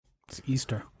It's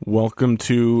Easter. Welcome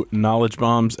to Knowledge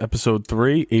Bombs Episode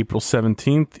 3, April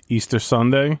 17th, Easter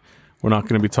Sunday. We're not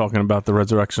going to be talking about the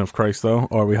resurrection of Christ, though,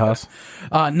 are we, Haas?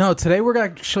 No, today we're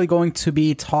actually going to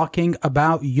be talking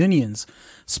about unions,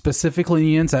 specifically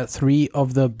unions at three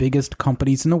of the biggest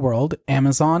companies in the world,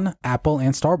 Amazon, Apple,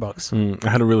 and Starbucks. I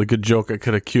had a really good joke I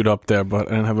could have queued up there, but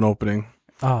I didn't have an opening.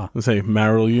 Let's say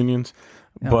marital unions.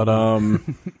 Yeah. But,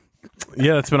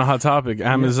 yeah, it's been a hot topic.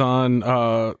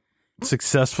 Amazon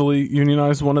successfully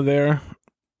unionized one of their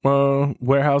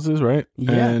warehouses, right?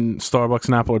 Yeah. And Starbucks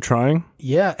and Apple are trying.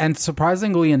 Yeah, and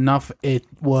surprisingly enough, it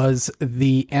was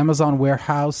the Amazon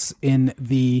warehouse in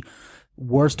the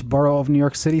worst borough of New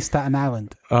York City, Staten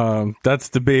Island. That's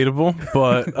debatable,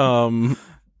 but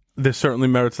there's certainly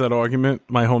merit to that argument.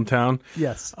 My hometown.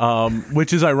 Yes.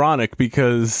 Which is ironic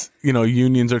because, you know,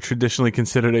 unions are traditionally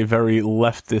considered a very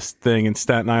leftist thing, and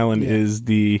Staten Island is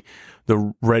the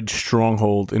red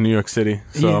stronghold in New York City.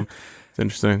 So it's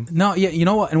interesting. No, yeah, you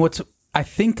know what? And I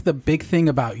think the big thing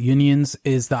about unions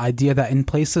is the idea that in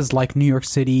places like New York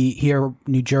City, here,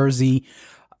 New Jersey,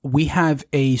 we have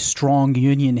a strong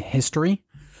union history.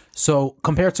 So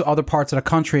compared to other parts of the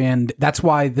country, and that's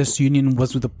why this union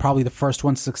was probably the first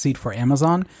one to succeed for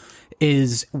Amazon,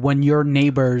 is when your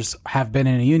neighbors have been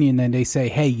in a union and they say,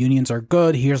 hey, unions are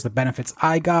good, here's the benefits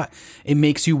I got, it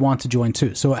makes you want to join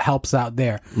too. So it helps out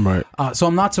there. Right. So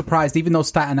I'm not surprised, even though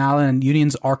Staten Island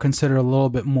unions are considered a little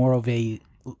bit more of a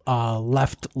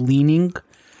left-leaning.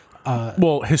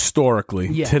 Well, historically.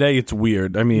 Yeah. Today it's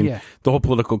weird. I mean, the whole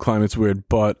political climate's weird,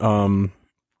 but, you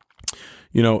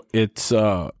know, it's...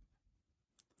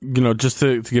 you know, just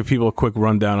to give people a quick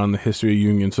rundown on the history of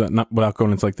unions, so that not without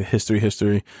going into like the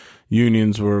history,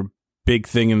 unions were a big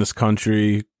thing in this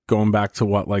country going back to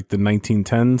like the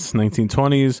 1910s,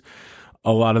 1920s.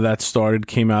 A lot of that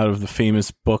came out of the famous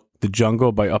book, The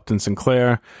Jungle by Upton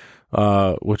Sinclair,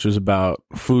 which was about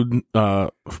food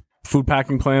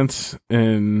packing plants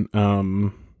in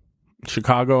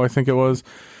Chicago, I think it was.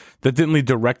 That didn't lead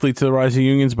directly to the rise of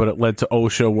unions, but it led to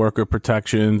OSHA, worker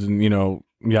protections, and, you know,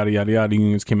 yada, yada, yada.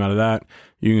 Unions came out of that.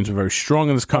 Unions were very strong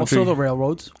in this country. Also the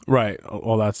railroads. Right,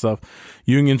 all that stuff.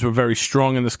 Unions were very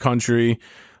strong in this country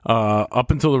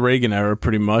up until the Reagan era,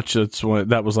 pretty much.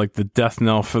 That was like the death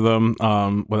knell for them,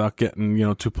 without getting, you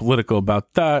know, too political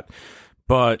about that.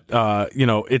 But, you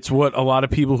know, it's what a lot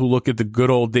of people who look at the good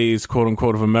old days, quote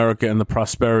unquote, of America and the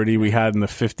prosperity we had in the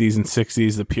 50s and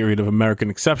 60s, the period of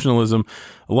American exceptionalism,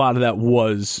 a lot of that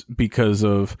was because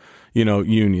of, you know,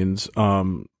 unions.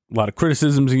 A lot of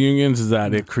criticisms of unions is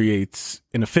that it creates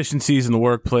inefficiencies in the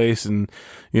workplace, and,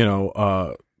 you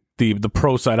know, the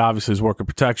pro side obviously is worker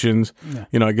protections. Yeah.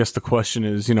 You know, I guess the question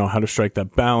is, you know, how to strike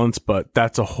that balance, but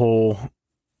that's a whole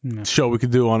show we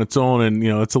could do on its own, and, you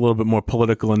know, it's a little bit more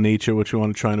political in nature, which we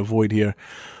want to try and avoid here.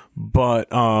 But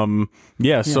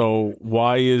so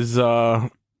why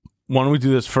don't we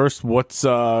do this first? What's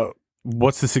the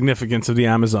significance of the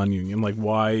Amazon union? Like,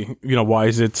 why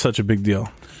is it such a big deal?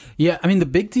 Yeah, I mean, the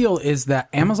big deal is that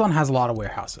Amazon has a lot of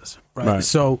warehouses, right?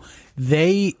 So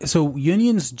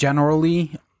unions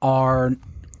generally are,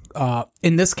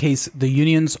 in this case, the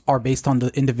unions are based on the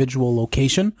individual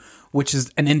location, which is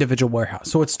an individual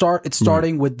warehouse. So it's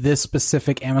starting with this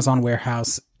specific Amazon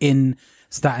warehouse in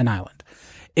Staten Island.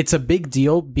 It's a big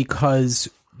deal because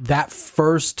that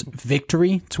first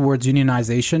victory towards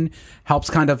unionization helps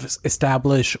kind of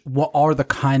establish what are the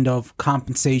kind of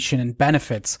compensation and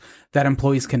benefits that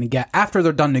employees can get after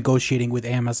they're done negotiating with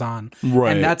Amazon.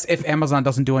 Right. And that's if Amazon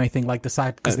doesn't do anything like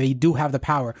decide, because they do have the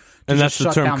power to just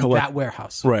shut down that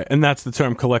warehouse. Right. And that's the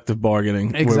term collective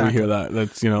bargaining, where we hear that.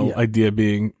 That's, you know, idea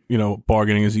being, you know,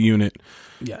 bargaining as a unit.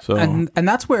 Yeah. So. And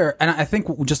that's where, and I think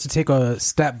just to take a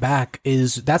step back,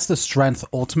 that's the strength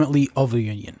ultimately of a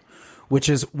union. Which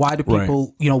is why do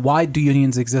people, you know, why do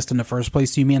unions exist in the first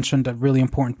place? You mentioned a really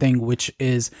important thing, which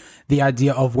is the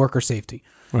idea of worker safety.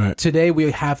 Right. Today, we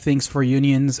have things for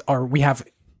unions, or we have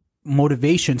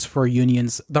motivations for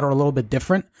unions that are a little bit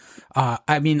different.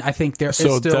 I mean, I think there is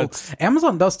still,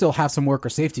 Amazon does still have some worker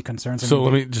safety concerns. So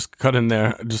let me just cut in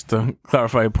there, just to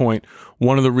clarify a point.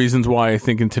 One of the reasons why I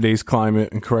think in today's climate,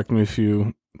 and correct me if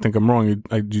you think I'm wrong,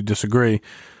 I do disagree,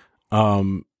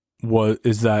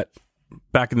 is that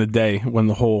back in the day when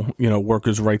the whole, you know,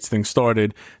 workers' rights thing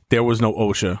started, there was no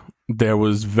OSHA. There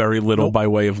was very little by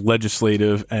way of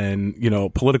legislative and, you know,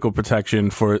 political protection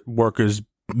for workers'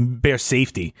 bare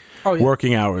safety,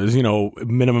 working hours, you know,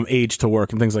 minimum age to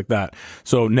work and things like that.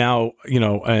 So now, you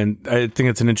know, and I think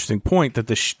it's an interesting point that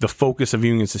the focus of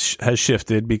unions has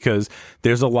shifted, because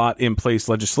there's a lot in place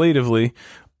legislatively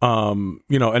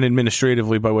and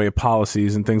administratively by way of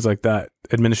policies and things like that.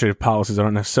 Administrative policies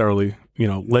aren't necessarily,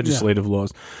 legislative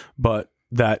laws, but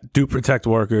that do protect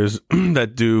workers,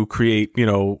 that do create,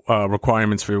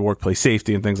 requirements for your workplace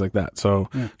safety and things like that. So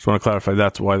just want to clarify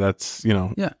that's why that's,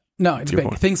 Yeah. No, it's big.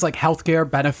 point. Things like healthcare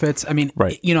benefits. I mean,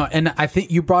 Right. And I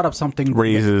think you brought up something.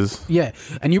 raises. Yeah.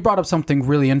 And you brought up something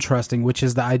really interesting, which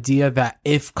is the idea that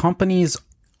if companies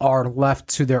are left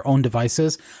to their own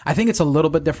devices, I think it's a little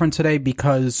bit different today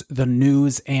because the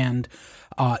news and,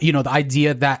 the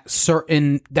idea that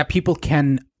that people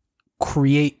can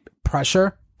create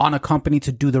pressure on a company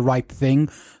to do the right thing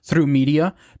through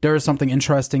media. There is something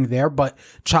interesting there, but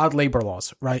child labor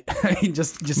laws, right?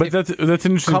 But that's an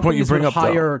interesting point you bring up, though.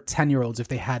 Hire 10-year-olds if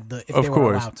they had if they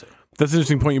were allowed to. That's an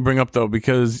interesting point you bring up, though,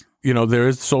 because, there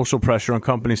is social pressure on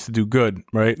companies to do good,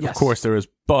 right? Yes. Of course there is.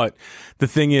 But the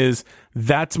thing is,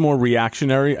 that's more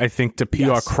reactionary, I think, to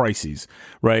PR crises,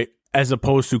 right? As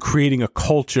opposed to creating a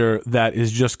culture that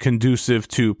is just conducive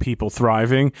to people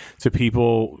thriving, to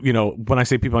people, when I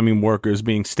say people, I mean workers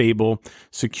being stable,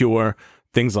 secure,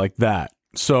 things like that.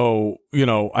 So,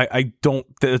 I don't,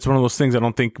 it's one of those things I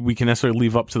don't think we can necessarily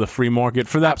leave up to the free market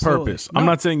for that purpose. No. I'm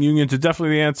not saying unions are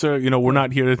definitely the answer. We're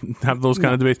not here to have those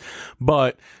kind of debates,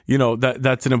 but,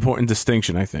 that's an important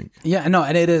distinction, I think. Yeah, no,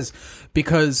 and it is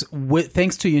because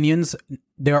thanks to unions,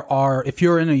 if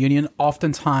you're in a union,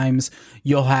 oftentimes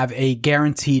you'll have a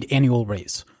guaranteed annual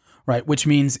raise. Right, which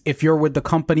means if you're with the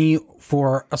company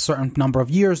for a certain number of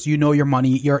years,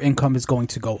 your income is going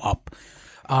to go up.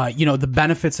 The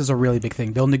benefits is a really big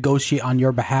thing. They'll negotiate on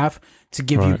your behalf to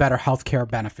give you better healthcare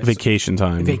benefits. Vacation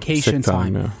time,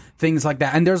 things like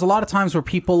that. And there's a lot of times where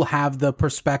people have the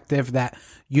perspective that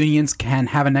unions can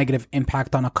have a negative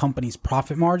impact on a company's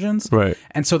profit margins. Right.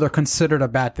 And so they're considered a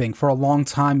bad thing. For a long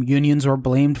time, unions were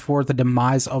blamed for the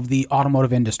demise of the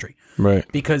automotive industry. Right.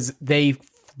 Because they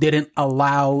didn't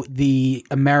allow the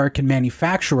American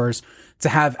manufacturers to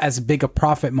have as big a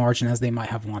profit margin as they might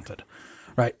have wanted.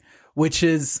 Right. Which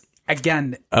is,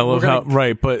 again, I love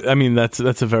but I mean, that's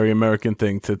a very American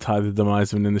thing to tie the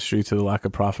demise of an industry to the lack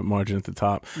of profit margin at the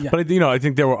top. Yeah. But, I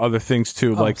think there were other things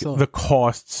too, like absolutely. The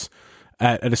costs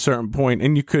at a certain point,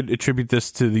 and you could attribute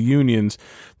this to the unions.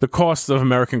 The costs of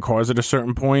American cars at a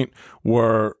certain point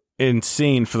were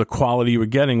insane for the quality you were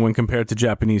getting when compared to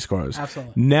Japanese cars.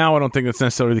 Absolutely. Now I don't think that's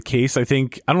necessarily the case. I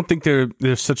don't think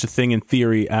there's such a thing in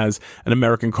theory as an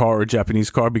American car or a Japanese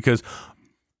car, because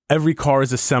every car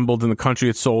is assembled in the country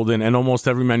it's sold in, and almost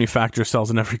every manufacturer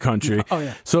sells in every country. Oh,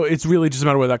 yeah. So it's really just a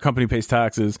matter of where that company pays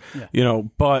taxes,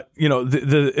 But,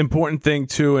 the important thing,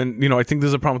 too, and, I think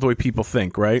there's a problem with the way people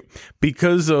think, right?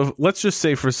 Because of, let's just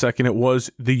say for a second, it was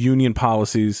the union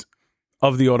policies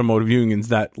of the automotive unions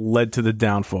that led to the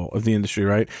downfall of the industry,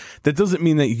 right? That doesn't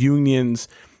mean that unions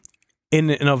in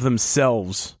and of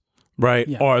themselves, right,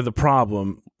 are the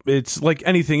problem. It's like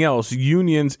anything else.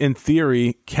 Unions, in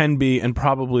theory, can be and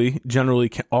probably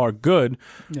generally are good,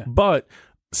 but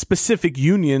specific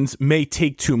unions may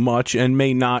take too much and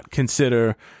may not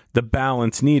consider the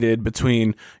balance needed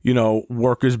between,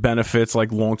 workers' benefits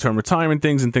like long-term retirement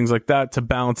things and things like that to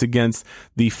balance against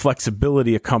the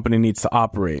flexibility a company needs to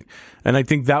operate. And I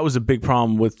think that was a big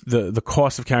problem with the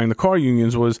cost of carrying the car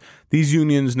unions was these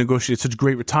unions negotiated such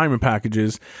great retirement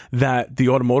packages that the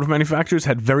automotive manufacturers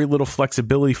had very little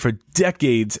flexibility for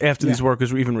decades after these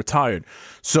workers were even retired.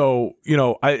 So,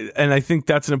 I think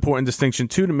that's an important distinction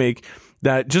too to make,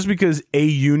 that just because a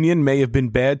union may have been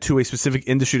bad to a specific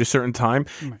industry at a certain time,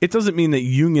 it doesn't mean that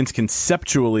unions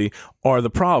conceptually are the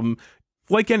problem.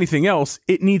 Like anything else,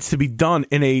 it needs to be done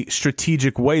in a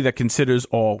strategic way that considers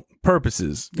all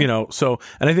purposes, So,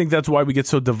 and I think that's why we get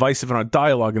so divisive in our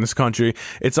dialogue in this country.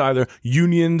 It's either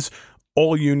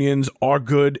all unions are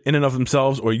good in and of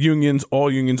themselves, or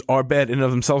all unions are bad in and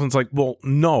of themselves. And it's like, well,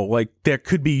 no, like there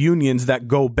could be unions that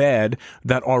go bad,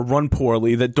 that are run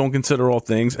poorly, that don't consider all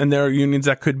things. And there are unions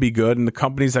that could be good, and the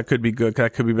companies that could be good,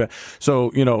 that could be bad.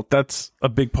 So, that's a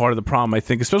big part of the problem, I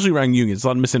think, especially around unions. A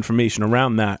lot of misinformation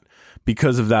around that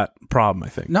because of that problem, I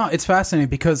think. No, it's fascinating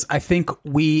because I think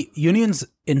unions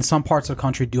in some parts of the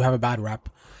country do have a bad rep.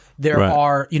 There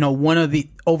are,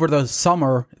 over the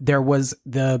summer, there was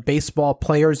the baseball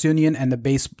players union and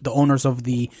the owners of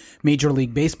the Major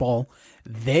League Baseball.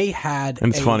 They had,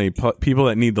 and it's funny, people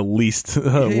that need the least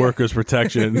workers'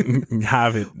 protection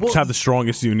have the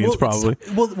strongest unions, probably.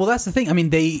 Well, that's the thing. I mean,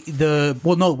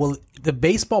 the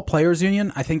baseball players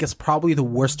union, I think, is probably the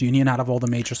worst union out of all the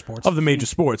major sports. Of the major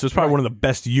sports, it's probably one of the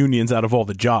best unions out of all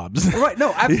the jobs. Right?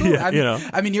 No, absolutely.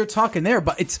 I mean, you're talking there,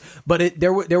 but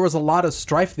there was a lot of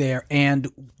strife there, and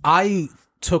I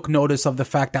took notice of the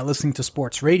fact that listening to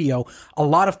sports radio, a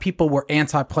lot of people were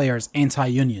anti-players,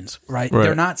 anti-unions, right?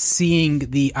 They're not seeing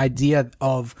the idea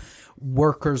of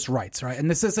workers' rights, right? And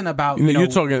this isn't about you're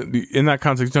talking in that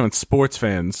context. Sports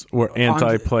fans were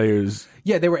anti-players.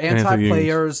 Yeah, they were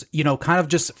anti-players. Kind of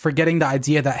just forgetting the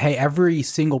idea that hey, every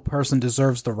single person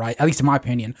deserves the right, at least in my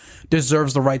opinion,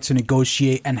 deserves the right to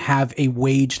negotiate and have a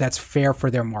wage that's fair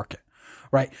for their market.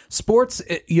 Right. Sports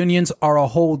unions are a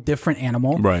whole different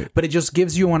animal. Right. But it just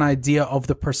gives you an idea of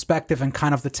the perspective and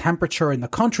kind of the temperature in the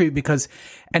country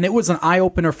and it was an eye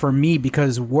opener for me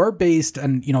because we're based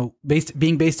and,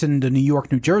 being based in the New York,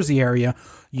 New Jersey area,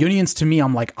 unions to me,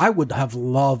 I'm like, I would have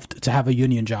loved to have a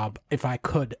union job if I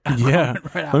could. Yeah.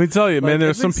 Let me tell you, man,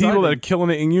 there's some people that are killing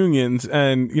it in unions.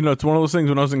 And, it's one of those things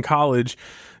when I was in college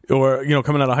or,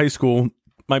 coming out of high school,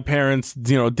 my parents,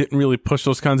 didn't really push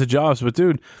those kinds of jobs. But,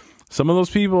 dude, some of those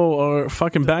people are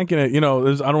fucking banking it. I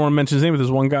don't want to mention his name, but there's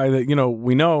one guy that,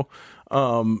 we know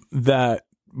that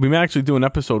we may actually do an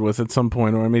episode with at some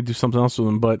point, or I may do something else with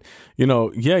him. But,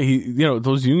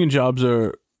 those union jobs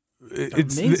are,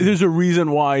 there's a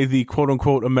reason why the quote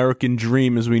unquote American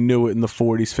dream as we knew it in the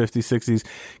 40s, 50s, 60s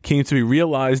came to be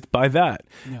realized by that.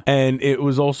 Yeah. And it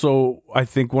was also, I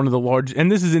think, one of the large, and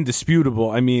this is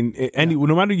indisputable. I mean,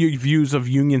 no matter your views of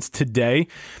unions today,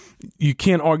 you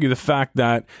can't argue the fact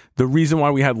that the reason why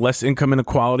we had less income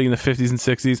inequality in the 50s and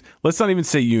 60s, let's not even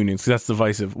say unions because that's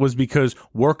divisive, was because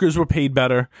workers were paid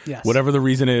better, whatever the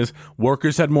reason is.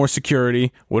 Workers had more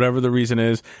security, whatever the reason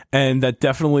is. And that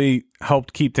definitely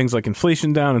helped keep things like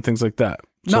inflation down and things like that.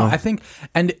 No, I think,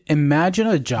 and imagine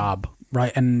a job,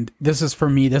 right? And this is for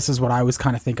me, this is what I always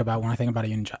kind of think about when I think about a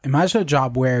union job. Imagine a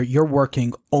job where you're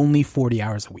working only 40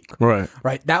 hours a week. Right.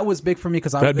 Right. That was big for me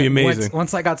because that'd be amazing.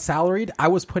 Once I got salaried, I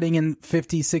was putting in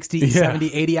 50, 60,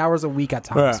 70, 80 hours a week at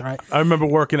times, right? I remember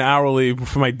working hourly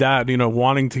for my dad,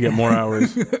 wanting to get more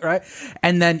hours. Right.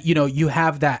 And then, you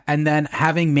have that. And then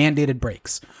having mandated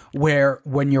breaks where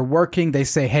when you're working, they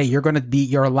say, hey,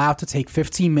 you're allowed to take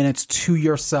 15 minutes to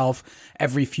yourself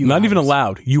every few Not hours. even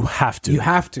allowed. You have to. You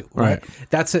have to. Right.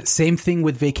 That's it. Same thing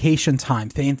with vacation time.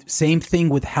 Same thing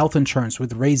with health insurance,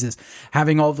 with raises,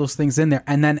 having all those things in there.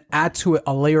 And then add to it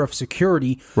a layer of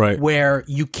security where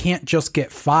you can't just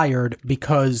get fired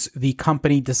because the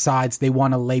company decides they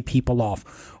want to lay people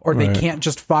off. Or they can't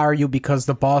just fire you because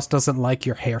the boss doesn't like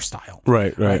your hairstyle.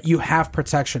 Right. You have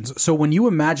protections. So when you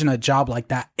imagine a job like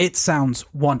that, it sounds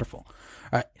wonderful.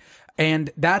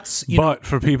 And that's, but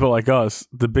for people like us,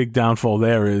 the big downfall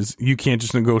there is you can't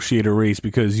just negotiate a raise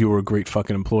because you were a great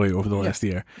fucking employee over the last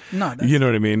year. No, you know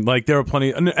what I mean? Like there are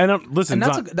plenty, and listen,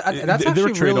 and that's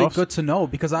actually really good to know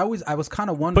because I was kind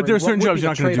of wondering. But there are certain jobs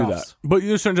you're not going to do that. But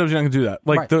there's certain jobs you're not going to do that.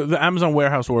 Like the Amazon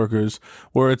warehouse workers,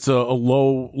 where it's a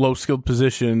low skilled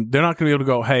position, they're not going to be able to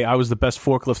go, hey, I was the best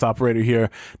forklift operator here.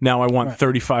 Now I want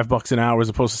 $35 an hour as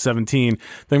opposed to 17.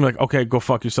 They're gonna be like, okay, go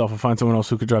fuck yourself and find someone else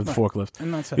who could drive the forklift.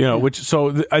 And that's it.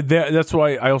 That's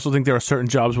why I also think there are certain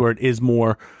jobs where it is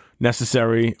more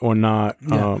necessary or not.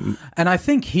 And I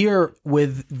think here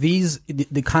with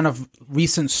the kind of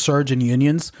recent surge in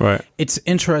unions, it's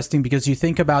interesting because you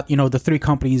think about, the three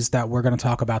companies that we're going to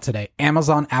talk about today,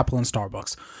 Amazon, Apple, and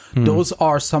Starbucks. Those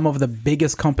are some of the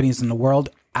biggest companies in the world.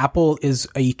 Apple is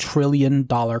 $1 trillion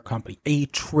company.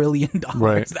 $1 trillion.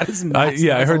 Right. That is massive.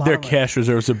 I heard their cash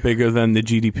reserves are bigger than the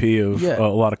GDP of a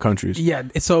lot of countries. Yeah.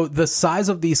 So the size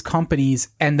of these companies,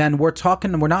 and then we're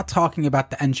not talking about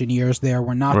the engineers there.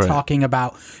 We're not talking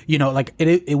about,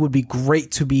 it would be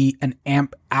great to be an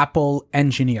Apple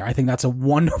engineer. I think that's a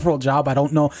wonderful job. I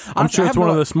don't know. I'm sure it's one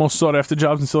of the most sought after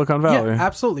jobs in Silicon Valley. Yeah,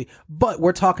 absolutely. But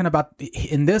we're talking about,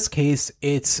 in this case,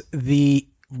 it's the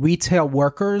retail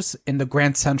workers in the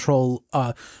Grand Central,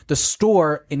 the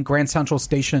store in Grand Central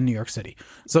Station in New York City.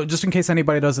 So just in case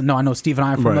anybody doesn't know, I know Steve and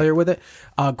I are familiar with it.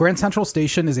 Grand Central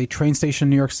Station is a train station in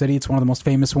New York City. It's one of the most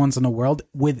famous ones in the world.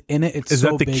 Within it, it's is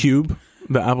so that the big. Cube?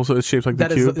 The Apple is shaped like the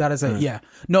Cube? That is it, yeah.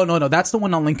 No. That's the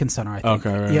one on Lincoln Center, I think.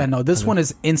 Okay, right. Yeah, no, this one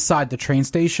is inside the train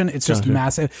station. It's just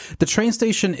massive. The train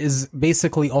station is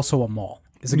basically also a mall.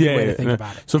 Is a good way to think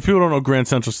about it. So if people don't know Grand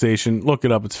Central Station, look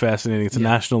it up. It's fascinating. It's a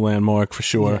national landmark for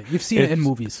sure. Yeah, you've seen it in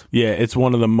movies. Yeah, it's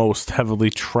one of the most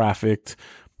heavily trafficked,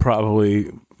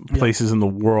 probably places in the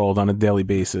world on a daily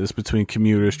basis between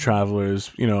commuters,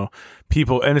 travelers,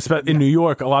 people, and especially in New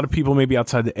York, a lot of people maybe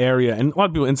outside the area and a lot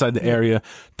of people inside the area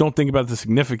don't think about the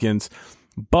significance.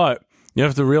 But you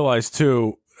have to realize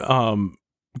too,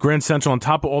 Grand Central, on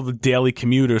top of all the daily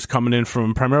commuters coming in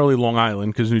from primarily Long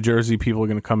Island, because New Jersey people are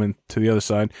going to come in to the other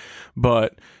side.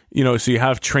 But, so you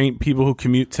have people who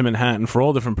commute to Manhattan for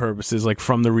all different purposes, like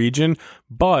from the region.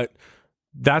 But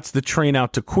that's the train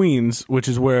out to Queens, which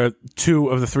is where 2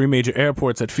 of the 3 major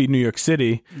airports that feed New York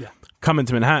City come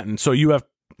into Manhattan. So you have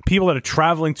people that are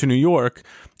traveling to New York.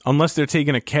 Unless they're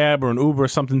taking a cab or an Uber or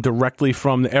something directly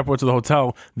from the airport to the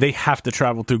hotel, they have to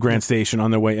travel through Grand Station on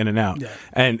their way in and out. Yeah.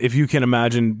 And if you can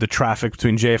imagine the traffic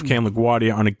between JFK and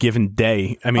LaGuardia on a given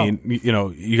day, I mean, you know,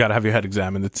 you got to have your head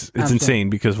examined. It's insane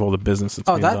because of all the business that's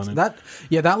being done.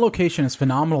 That location is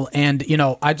phenomenal. And, you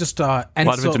know, I just... and a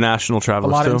lot of international travelers,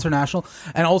 a lot of international.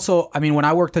 And also, I mean, when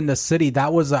I worked in the city,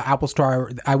 that was an Apple store.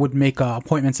 I would make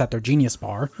appointments at their Genius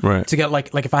Bar to get,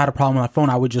 like if I had a problem with my phone,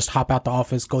 I would just hop out the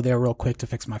office, go there real quick to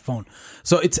fix my phone.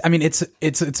 So it's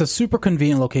a super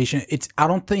convenient location. I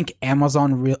don't think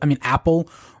Apple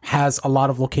has a lot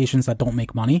of locations that don't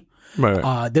make money.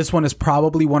 Right. This one is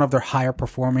probably one of their higher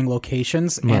performing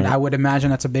locations, and I would imagine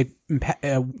that's a big.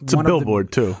 It's a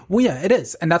billboard too. Well, yeah, it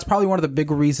is, and that's probably one of the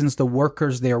big reasons the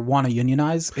workers there want to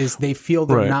unionize is they feel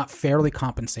they're not fairly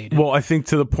compensated. Well, I think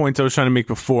to the point I was trying to make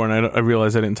before, and I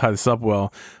realized I didn't tie this up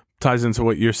well. Ties into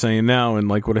what you're saying now and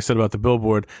like what I said about the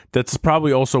billboard. That's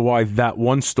probably also why that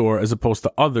one store, as opposed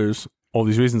to others, all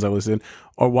these reasons I listed,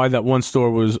 or why that one store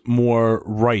was more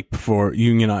ripe for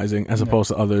unionizing as opposed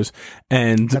to others.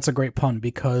 And that's a great pun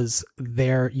because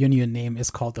their union name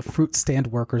is called the Fruit Stand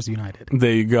Workers United.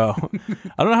 There you go.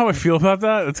 I don't know how I feel about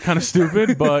that. It's kind of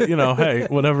stupid, but you know, hey,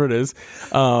 whatever it is,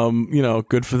 you know,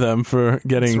 good for them for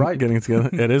getting together.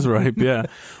 It is ripe, yeah.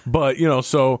 But you know,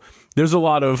 so there's a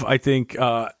lot of, I think,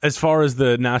 as far as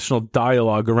the national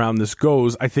dialogue around this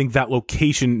goes, I think that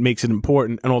location makes it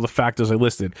important and all the factors I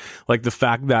listed. Like the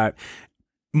fact that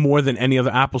more than any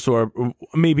other Apple store,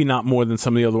 maybe not more than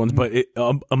some of the other ones, but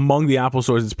among the Apple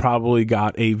stores, it's probably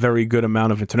got a very good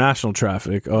amount of international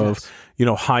traffic of, you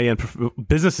know, high-end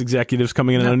business executives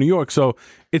coming in out of New York. So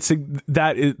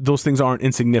those things aren't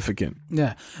insignificant.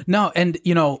 Yeah. No, and,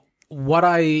 you know, what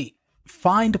I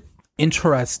find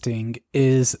interesting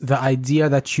is the idea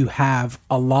that you have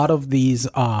a lot of these,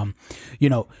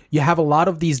 you have a lot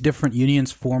of these different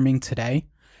unions forming today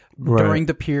during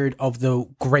the period of the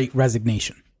Great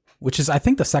Resignation, which is, I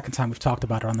think, the second time we've talked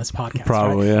about it on this podcast.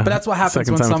 Probably, yeah. But that's what happens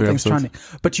when something's trending.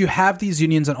 But you have these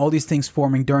unions and all these things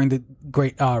forming during the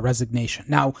Great Resignation.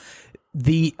 Now,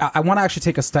 I want to actually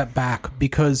take a step back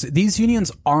because these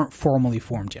unions aren't formally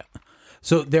formed yet.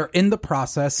 So they're in the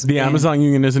process. The Amazon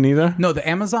union isn't either? No, the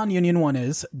Amazon union one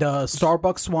is. The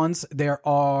Starbucks ones, there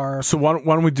are... So why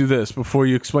don't we do this? Before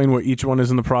you explain what each one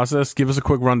is in the process, give us a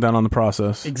quick rundown on the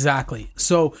process. Exactly.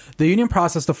 So the union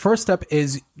process, the first step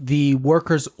is the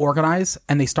workers organize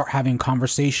and they start having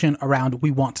conversation around, we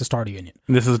want to start a union.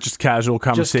 And this is just casual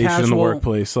conversation in the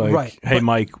workplace. Like, hey,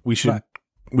 Mike, we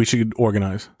should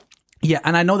organize. Yeah,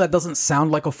 and I know that doesn't sound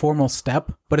like a formal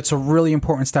step, but it's a really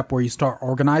important step where you start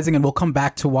organizing, and we'll come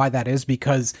back to why that is,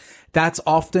 because that's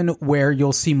often where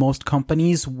you'll see most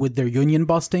companies with their union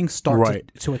busting start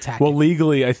to attack. Well,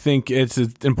 legally, I think it's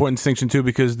an important distinction too,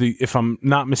 because if I'm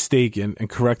not mistaken, and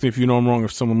correct me if you know I'm wrong,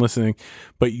 if someone listening,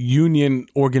 but union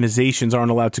organizations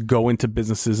aren't allowed to go into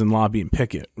businesses and lobby and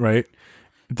picket, right?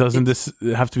 Doesn't this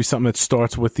have to be something that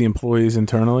starts with the employees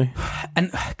internally?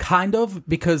 And kind of,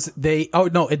 because it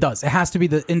does. It has to be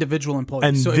the individual employees.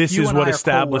 And so this is what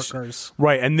establishes,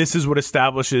 right? And this is what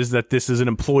establishes that this is an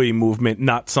employee movement,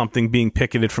 not something being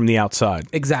picketed from the outside.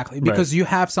 Exactly, because you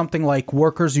have something like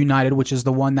Workers United, which is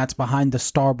the one that's behind the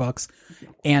Starbucks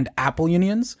and Apple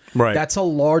unions. Right, that's a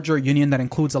larger union that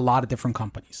includes a lot of different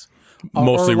companies.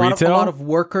 Mostly retail? A lot of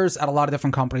workers at a lot of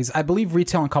different companies. I believe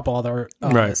retail and a couple other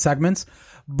segments.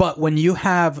 But when you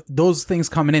have those things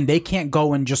coming in, they can't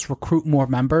go and just recruit more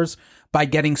members by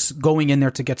going in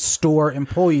there to get store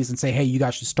employees and say, hey, you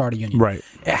guys should start a union. Right.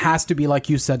 It has to be, like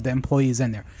you said, the employees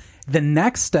in there. The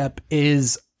next step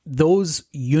is those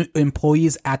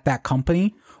employees at that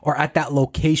company or at that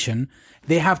location,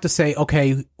 they have to say,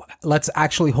 okay, let's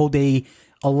actually hold a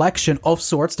election of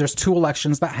sorts. There's 2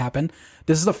 elections that happen.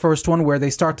 This is the first one where they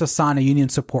start to sign a union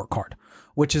support card,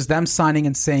 which is them signing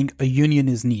and saying a union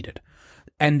is needed.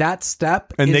 And that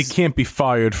step they can't be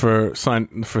fired for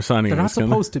signing. They're not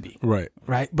supposed to be. Right.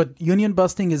 But union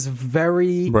busting is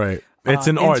very... Right. It's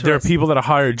an art. There are people that are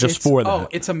hired just for that. Oh,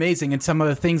 it's amazing. And some of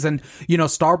the things, and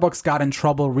Starbucks got in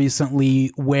trouble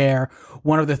recently where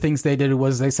one of the things they did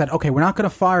was they said, okay, we're not going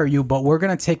to fire you, but we're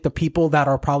going to take the people that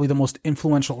are probably the most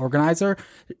influential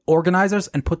organizers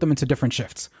and put them into different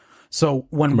shifts. So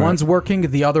when one's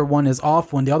working, the other one is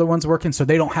off. When the other one's working, so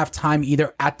they don't have time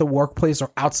either at the workplace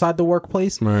or outside the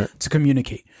workplace to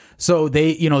communicate. So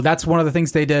they, that's one of the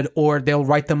things they did, or they'll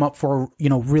write them up for,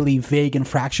 really vague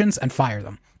infractions and fire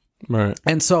them. Right.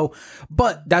 And so,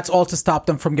 but that's all to stop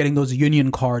them from getting those union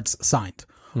cards signed.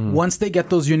 Once they get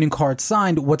those union cards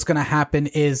signed, what's going to happen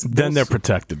is then they're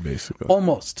protected, basically.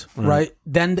 Almost, right?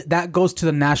 Then that goes to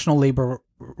the National Labor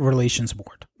Relations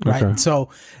Board, right? Okay. So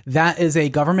that is a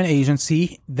government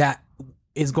agency that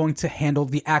is going to handle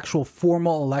the actual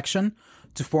formal election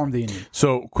to form the union.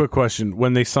 So, quick question.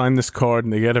 When they sign this card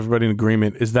and they get everybody in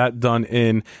agreement, is that done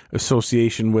in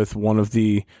association with one of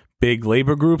the big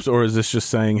labor groups, or is this just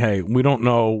saying, hey, we don't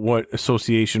know what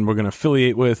association we're going to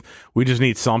affiliate with, we just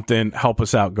need something, help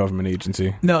us out, government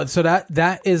agency? No, so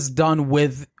that is done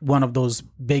with one of those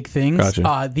big things.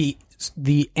 Gotcha.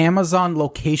 The Amazon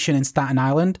location in Staten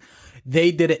Island,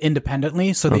 they did it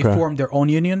independently, so they formed their own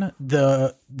union.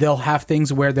 They'll have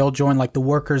things where they'll join, like the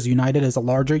Workers United as a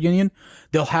larger union.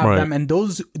 They'll have them, and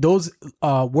those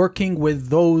working with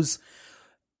those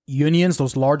unions,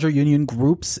 those larger union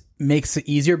groups, makes it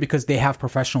easier because they have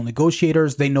professional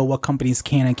negotiators. They know what companies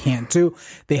can and can't do.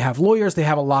 They have lawyers. They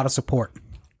have a lot of support.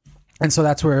 And so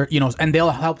that's where, and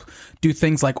they'll help do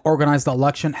things like organize the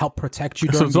election, help protect you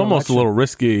during the election. So it's almost a little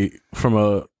risky from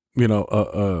a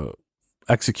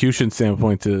execution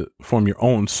standpoint to form your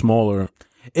own smaller.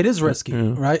 It is risky,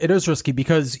 right? It is risky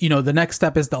because, the next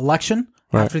step is the election.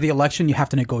 Right. After the election, you have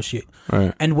to negotiate.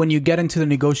 Right. And when you get into the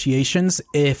negotiations,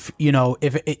 if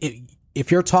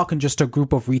you're talking just a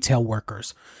group of retail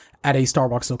workers at a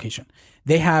Starbucks location,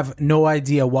 they have no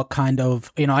idea what kind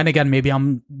of, and again, maybe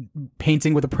I'm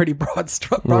painting with a pretty broad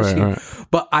brushing,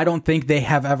 but I don't think they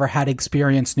have ever had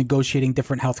experience negotiating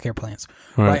different healthcare plans,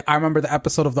 right? I remember the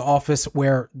episode of The Office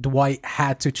where Dwight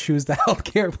had to choose the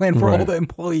healthcare plan for all the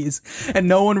employees, and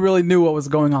no one really knew what was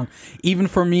going on. Even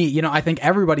for me, I think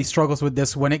everybody struggles with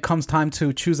this when it comes time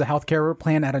to choose a healthcare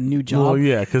plan at a new job. Well,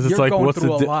 yeah, because it's like, what's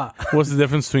the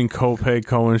difference between copay,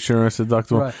 co-insurance,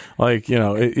 deductible? Like,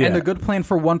 And a good plan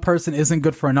for one person isn't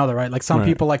good for another, right? Like some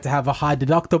people like to have a high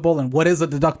deductible, and what is a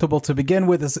deductible to begin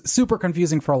with is super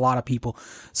confusing for a lot of people.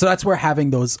 So that's where having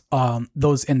those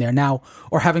in there now,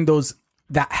 or having those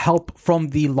that help from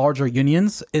the larger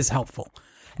unions is helpful.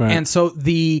 Right. And so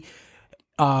the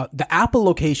Apple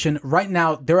location right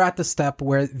now, they're at the step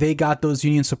where they got those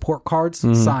union support cards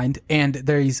signed, and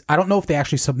I don't know if they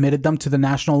actually submitted them to the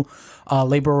National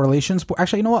Labor Relations Board.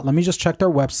 Actually, you know what? Let me just check their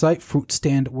website, Fruit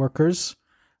Stand Workers.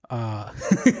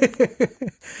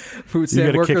 Fruit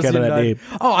Stand Workers. Kick out of that name.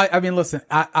 Oh, I mean, listen,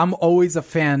 I'm always a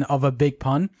fan of a big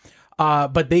pun,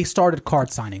 but they started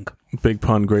card signing. Big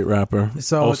pun, great rapper.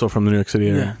 So, also from the New York City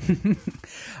area.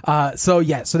 Yeah. So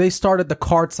they started the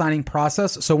card signing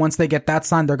process. So once they get that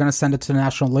signed, they're going to send it to the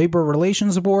National Labor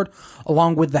Relations Board,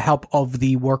 along with the help of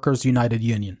the Workers United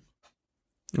Union.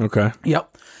 Okay.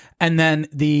 Yep. And then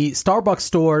the Starbucks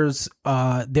stores,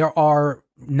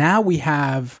 we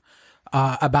have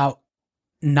about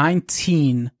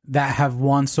 19 that have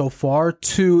won so far,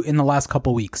 2 in the last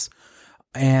couple weeks.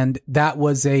 And that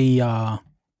was a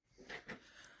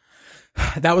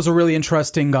really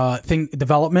interesting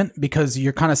development, because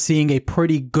you're kind of seeing a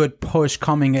pretty good push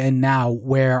coming in now,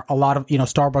 where a lot of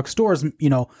Starbucks stores,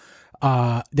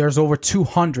 there's over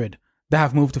 200 that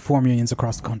have moved to form unions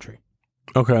across the country.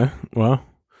 Okay, well,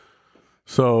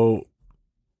 so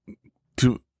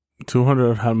 200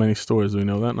 of how many stores? Do we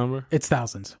know that number? It's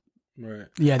thousands. Right.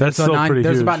 Yeah, that's still pretty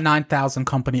there's huge. about 9,000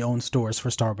 company-owned stores for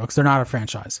Starbucks. They're not a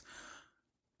franchise.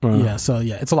 Yeah, so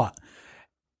it's a lot.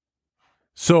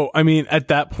 So, I mean, at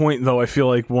that point, though, I feel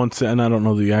like once, and I don't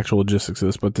know the actual logistics of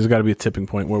this, but there's got to be a tipping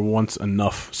point where once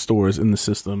enough stores in the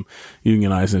system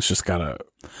unionize, it's just got to...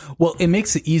 Well, it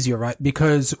makes it easier, right?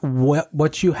 Because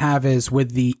what you have is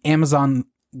with the Amazon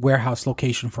warehouse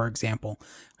location, for example,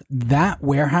 that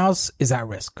warehouse is at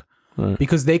risk. Right.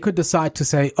 Because they could decide to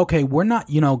say, okay, we're not,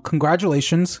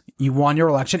 congratulations, you won your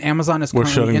election. Amazon is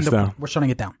currently we're shutting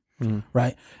it down.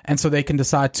 Right. And so they can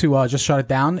decide to just shut it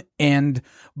down.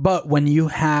 But when you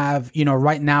have,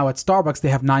 right now at Starbucks, they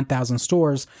have 9,000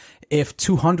 stores. If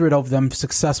 200 of them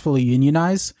successfully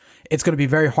unionize, it's going to be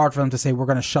very hard for them to say, we're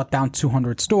going to shut down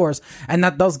 200 stores. And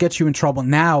that does get you in trouble.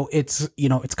 Now it's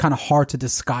kind of hard to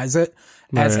disguise it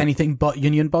as anything but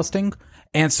union busting.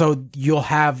 And so you'll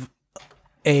have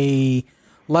a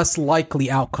less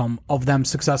likely outcome of them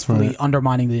successfully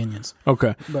undermining the unions.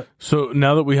 Okay. So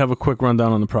now that we have a quick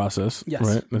rundown on the process,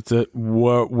 right? That's it.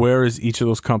 Where is each of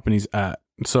those companies at?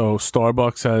 So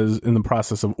Starbucks has in the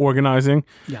process of organizing.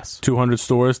 Yes. 200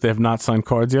 stores. They have not signed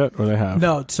cards yet, or they have?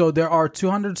 No. So there are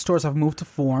 200 stores have moved to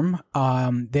form.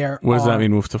 What does that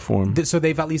mean, move to form? So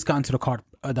they've at least gotten to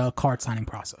the card signing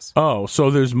process. Oh,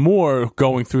 so there's more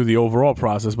going through the overall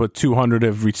process, but 200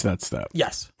 have reached that step.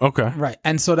 Yes. Okay. Right.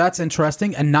 And so that's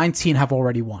interesting. And 19 have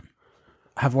already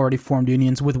formed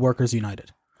unions with Workers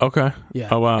United. Okay. Yeah.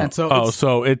 Oh wow. And so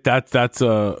that's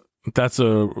That's a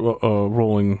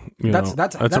rolling. That's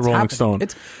a rolling happening.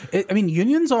 stone. I mean,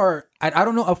 unions are. I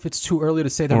don't know if it's too early to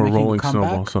say they're making a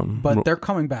comeback, but they're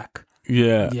coming back.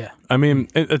 Yeah. I mean,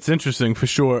 it's interesting for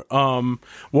sure.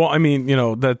 Well, I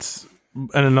mean, that's.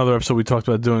 And another episode we talked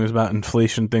about doing is about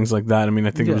inflation, things like that. I mean,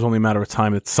 I think it was only a matter of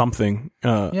time that something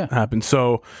happened.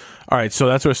 So, all right. So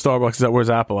that's where Starbucks is at. Where's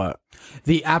Apple at?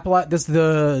 The Apple at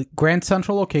the Grand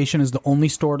Central location is the only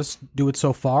store to do it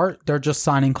so far. They're just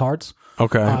signing cards.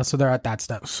 Okay. So they're at that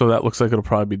step. So that looks like it'll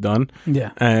probably be done.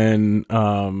 Yeah. And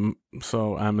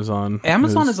so Amazon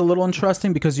is a little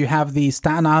interesting because you have the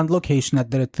Staten Island location that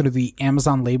did it through the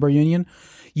Amazon Labor Union.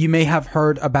 You may have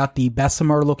heard about the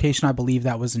Bessemer location. I believe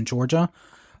that was in Georgia.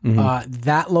 Mm-hmm.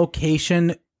 That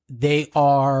location, they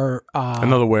are...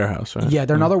 another warehouse, right? Yeah,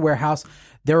 they're another warehouse.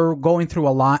 They're going through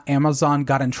a lot. Amazon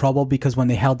got in trouble because when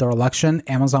they held their election,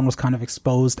 Amazon was kind of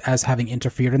exposed as having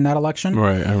interfered in that election.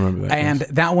 Right, I remember that. And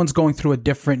that one's going through a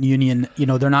different union.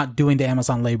 They're not doing the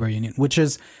Amazon Labor Union, which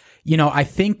is... I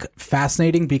think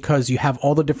fascinating because you have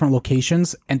all the different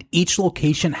locations and each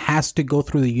location has to go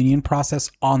through the union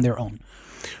process on their own.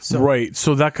 Right.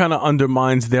 So that kind of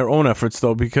undermines their own efforts,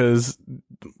 though, because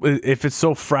if it's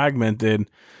so fragmented,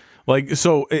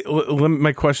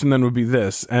 my question then would be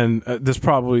this, and you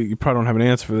probably don't have an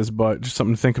answer for this, but just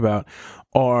something to think about.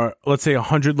 Are, let's say,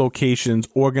 100 locations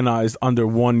organized under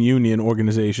one union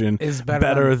organization is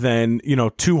better than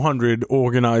 200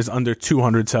 organized under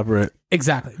 200 separate.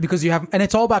 Exactly, because you have, and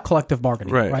it's all about collective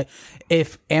bargaining, right?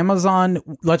 If Amazon,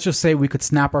 let's just say we could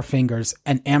snap our fingers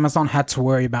and Amazon had to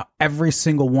worry about every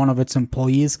single one of its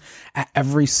employees at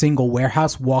every single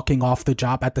warehouse walking off the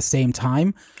job at the same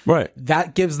time, right?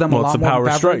 That gives them a lot more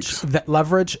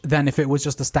leverage than if it was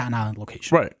just a Staten Island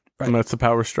location. Right. And that's the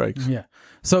power strikes. Yeah.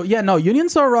 So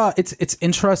unions are it's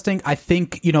interesting. I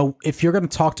think if you're going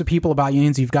to talk to people about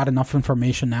unions, you've got enough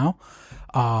information now.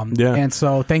 And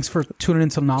so thanks for tuning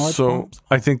into Knowledge. So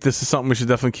I think this is something we should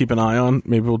definitely keep an eye on.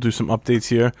 Maybe we'll do some updates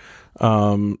here.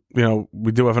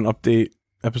 We do have an update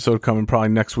episode coming probably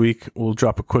next week. We'll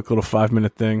drop a quick little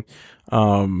 5-minute thing.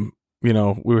 We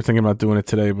were thinking about doing it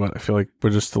today, but I feel like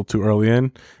we're just still too early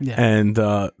in. Yeah. And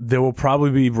there will probably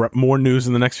be more news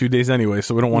in the next few days anyway,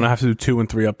 so we don't want to have to do 2 and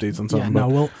 3 updates on something. Yeah,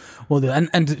 no, we'll do. And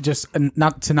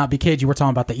not to be cagey, we're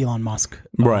talking about the Elon Musk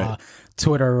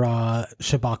Twitter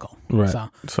debacle. Right.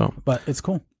 So, but it's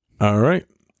cool. All right.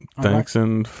 Thanks,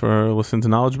 and for listening to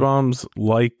Knowledge Bombs.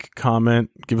 Like, comment,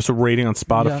 give us a rating on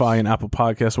Spotify and Apple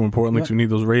Podcasts. More importantly, because we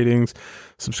need those ratings.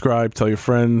 Subscribe, tell your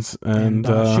friends, and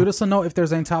shoot us a note if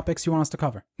there's any topics you want us to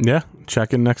cover. Yeah,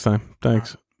 check in next time.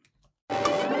 Thanks.